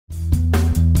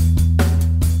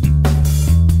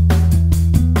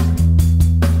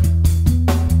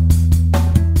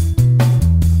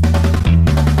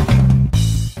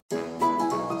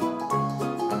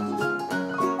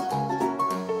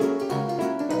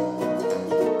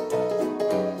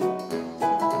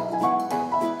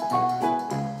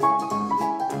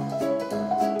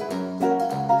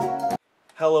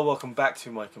Hello, welcome back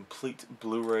to my complete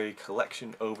Blu-ray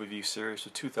collection overview series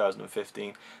for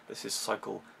 2015. This is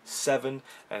cycle 7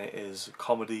 and it is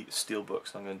comedy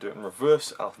steelbooks. I'm going to do it in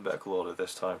reverse alphabetical order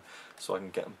this time so I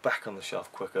can get them back on the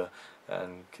shelf quicker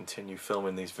and continue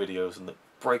filming these videos in the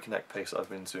breakneck pace I've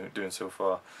been doing so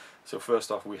far. So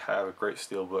first off, we have a great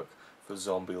steelbook for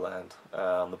Zombieland.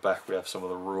 On the back we have some of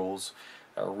the rules.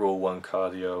 Rule 1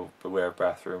 cardio, beware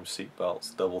bathroom, seat belts,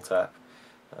 double tap.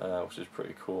 Which is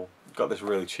pretty cool. Got this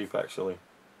really cheap actually.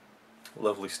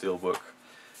 Lovely steelbook.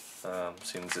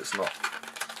 Seeing as it's not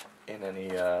in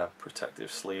any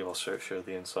protective sleeve, I'll show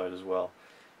the inside as well.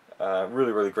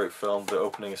 Really great film. The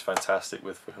opening is fantastic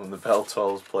with For Whom the Bell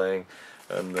Tolls playing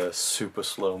and the super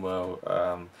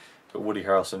slow-mo. Woody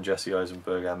Harrelson, Jesse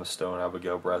Eisenberg, Emma Stone,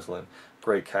 Abigail Breslin.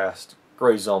 Great cast,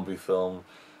 great zombie film.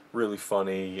 Really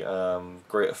funny,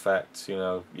 great effects, you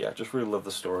know. Yeah, just really love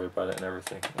the story about it and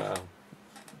everything.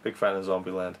 Big fan of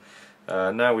Zombieland.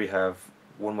 Now we have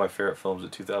one of my favourite films of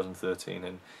 2013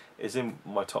 and is in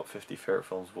my top 50 favourite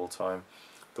films of all time,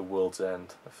 The World's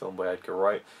End, a film by Edgar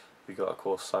Wright. We got, of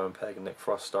course, Simon Pegg and Nick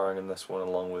Frost starring in this one,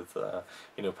 along with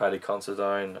Paddy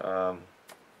Considine,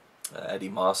 Eddie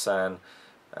Marsan,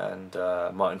 and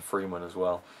Martin Freeman as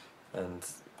well. And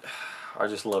I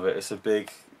just love it. It's a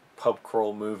big pub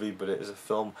crawl movie, but it is a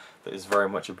film that is very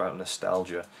much about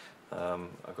nostalgia.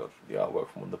 I've got the artwork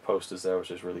from one of the posters there,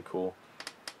 which is really cool.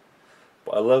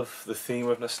 But I love the theme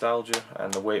of nostalgia,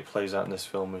 and the way it plays out in this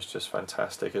film is just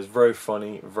fantastic. It's very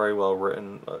funny, very well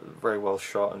written, very well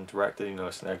shot and directed. You know,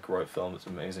 it's an Edgar Wright film; it's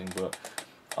amazing. But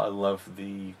I love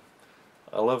the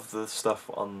stuff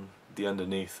on the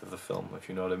underneath of the film, if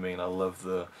you know what I mean. I love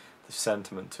the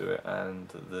sentiment to it and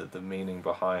the meaning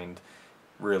behind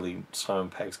really Simon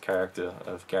Pegg's character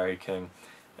of Gary King,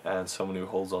 and someone who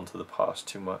holds on to the past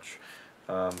too much.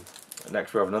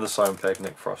 Next we have another Simon Pegg,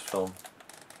 Nick Frost film.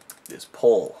 It's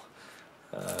Paul.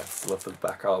 Love the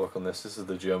back artwork on this. This is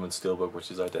the German steelbook,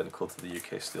 which is identical to the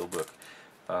UK steelbook.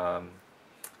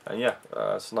 And yeah,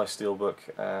 it's a nice steelbook,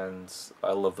 and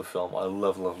I love the film. I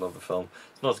love the film.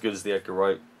 It's not as good as the Edgar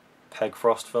Wright Pegg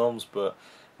Frost films, but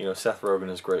you know, Seth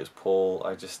Rogen is great as Paul.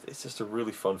 It's just a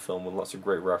really fun film with lots of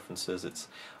great references.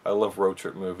 I love road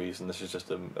trip movies, and this is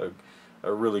just a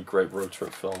really great road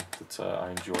trip film that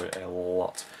I enjoy a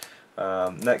lot.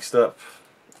 Next up,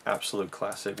 absolute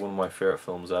classic, one of my favourite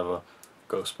films ever,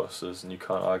 Ghostbusters, and you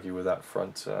can't argue with that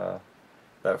front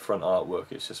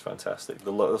artwork. It's just fantastic.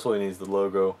 That's all you need is the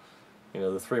logo, you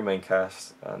know, the three main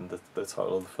cast, and the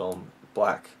title of the film,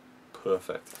 black,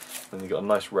 perfect. Then you got a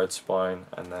nice red spine,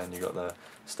 and then you got the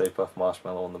Stay Puft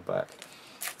Marshmallow on the back.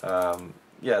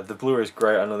 Yeah, the Blu-ray is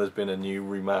great. I know there's been a new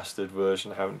remastered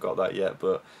version. I haven't got that yet,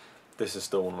 but this is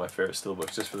still one of my favourite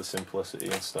steelbooks, just for the simplicity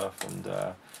and stuff,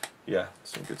 and yeah,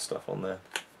 some good stuff on there.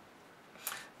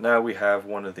 Now we have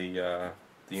one of the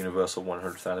Universal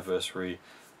 100th anniversary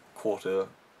quarter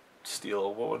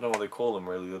steel, what they call them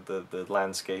really, the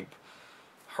landscape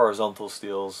horizontal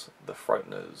steels, the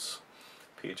Frighteners.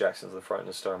 Peter Jackson's The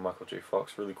Frighteners starring Michael J.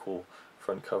 Fox. Really cool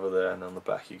front cover there, and on the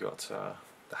back you got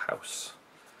the house.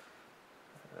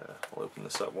 I'll open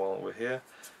this up while we're here.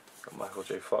 Got Michael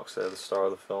J. Fox there, the star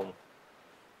of the film.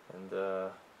 And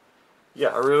yeah,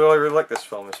 I really like this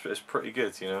film. It's pretty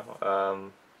good, you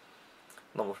know.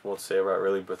 Not much more to say about it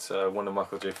really, but one of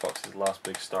Michael J. Fox's last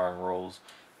big starring roles,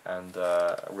 and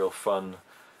a real fun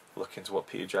look into what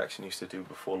Peter Jackson used to do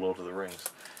before Lord of the Rings.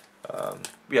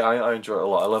 Yeah, I enjoy it a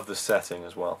lot. I love the setting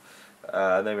as well.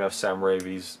 And then we have Sam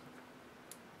Raimi's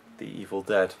The Evil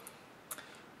Dead,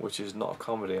 which is not a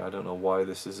comedy. I don't know why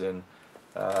this is in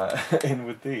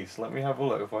with these. Let me have a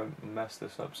look if I mess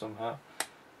this up somehow.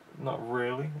 Not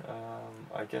really.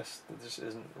 I guess this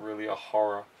isn't really a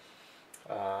horror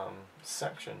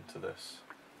section to this.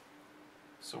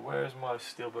 So where is my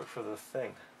steelbook for The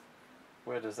Thing?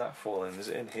 Where does that fall in? Is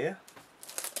it in here?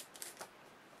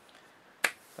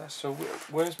 That's so weird.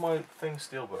 Where's my Thing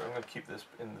steelbook? I'm going to keep this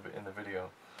in the video.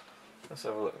 Let's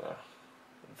have a look now.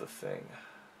 The Thing.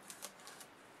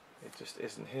 It just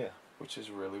isn't here, which is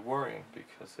really worrying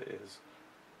because it is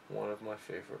one of my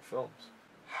favourite films.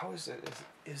 How is it?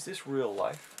 Is this real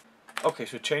life? Okay,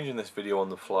 so changing this video on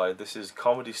the fly. This is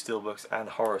comedy steelbooks and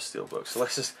horror steelbooks. So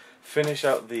let's just finish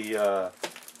out the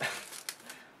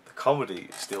the comedy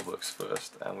steelbooks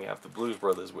first. And we have the Blues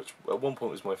Brothers, which at one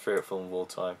point was my favourite film of all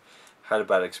time. Had a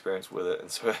bad experience with it,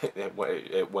 and so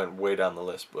it went way down the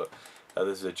list. But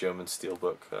this is a German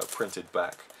steelbook, printed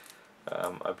back.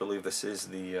 I believe this is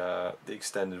the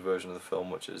extended version of the film,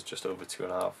 which is just over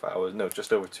 2.5 hours. No,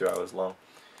 just over 2 hours long.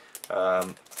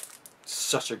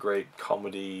 Such a great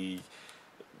comedy,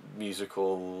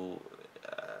 musical,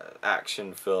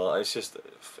 action film. It's just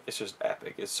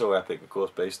epic. It's so epic, of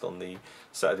course, based on the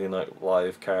Saturday Night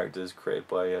Live characters created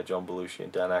by John Belushi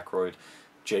and Dan Aykroyd,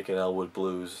 Jake and Elwood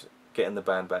Blues, getting the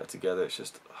band back together. It's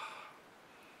just,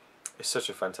 it's such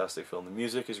a fantastic film. The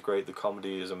music is great. The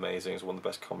comedy is amazing. It's one of the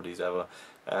best comedies ever.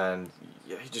 And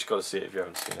yeah, you just got to see it if you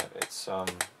haven't seen it. It's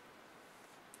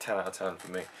 10 out of 10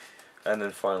 for me. And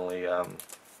then finally,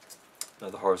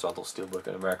 the horizontal steelbook,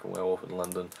 An American Werewolf in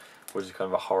London, which is kind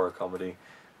of a horror comedy.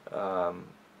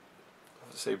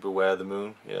 Say Beware the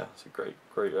Moon. Yeah, it's a great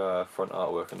front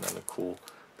artwork and then a cool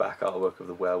back artwork of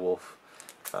the werewolf.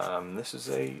 This is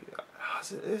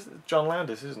it's John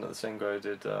Landis, isn't it? The same guy who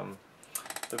did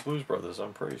the Blues Brothers,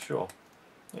 I'm pretty sure.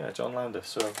 Yeah, John Landis.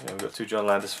 So we've got 2 John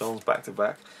Landis films back to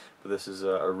back, but this is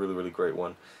a really great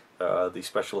one. The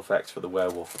special effects for the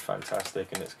werewolf are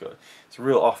fantastic, and it's a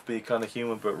real offbeat kind of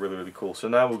humour, but really cool. So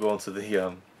now we'll go on to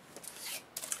the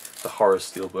horror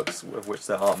steelbooks, of which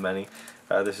there aren't many.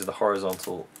 This is another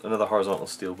horizontal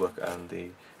steelbook, and the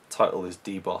title is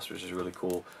D-Boss, which is really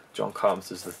cool. John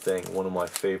Carpenter's The Thing, one of my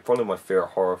probably my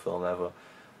favourite horror film ever.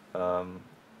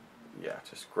 Yeah,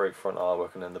 just great front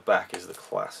artwork, and then the back is the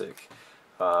classic.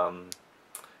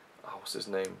 What's his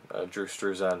name? Drew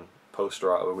Struzan poster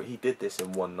artwork. He did this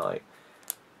in one night.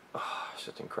 It's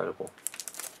just incredible.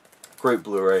 Great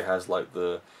Blu-ray, has like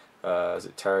the is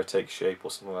it Terror Takes Shape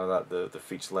or something like that, the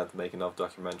feature-length making of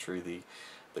documentary,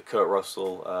 the Kurt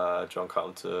Russell, John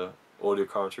Carpenter audio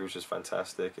commentary, which is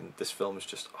fantastic, and this film is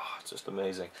just it's just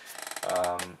amazing.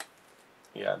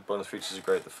 Yeah, bonus features are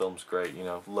great, the film's great, you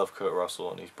know, love Kurt Russell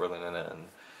and he's brilliant in it, and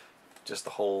just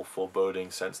the whole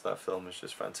foreboding sense of that film is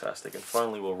just fantastic. And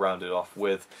finally we'll round it off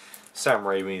with Sam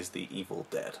Raimi's The Evil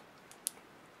Dead.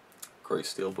 Great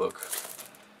steelbook.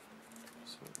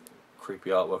 Some creepy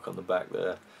artwork on the back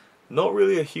there. Not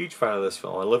really a huge fan of this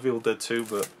film. I love Evil Dead 2,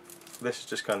 but this is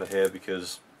just kind of here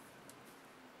because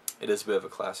it is a bit of a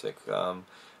classic.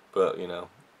 But you know,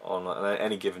 on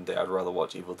any given day I'd rather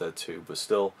watch Evil Dead 2, but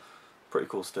still pretty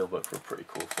cool steelbook for a pretty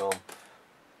cool film.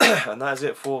 And that is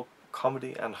it for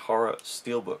comedy and horror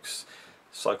steelbooks,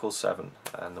 cycle 7,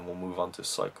 and then we'll move on to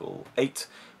cycle 8,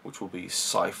 which will be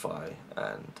sci-fi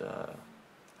and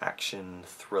action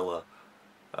thriller.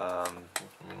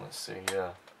 Let's see,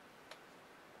 yeah.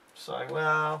 So,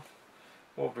 well,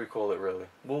 what would we call it really?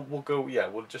 We'll go, yeah,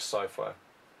 we'll just sci-fi.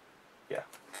 Yeah.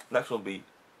 Next one will be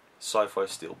sci-fi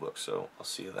steelbook, so I'll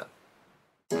see you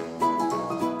then.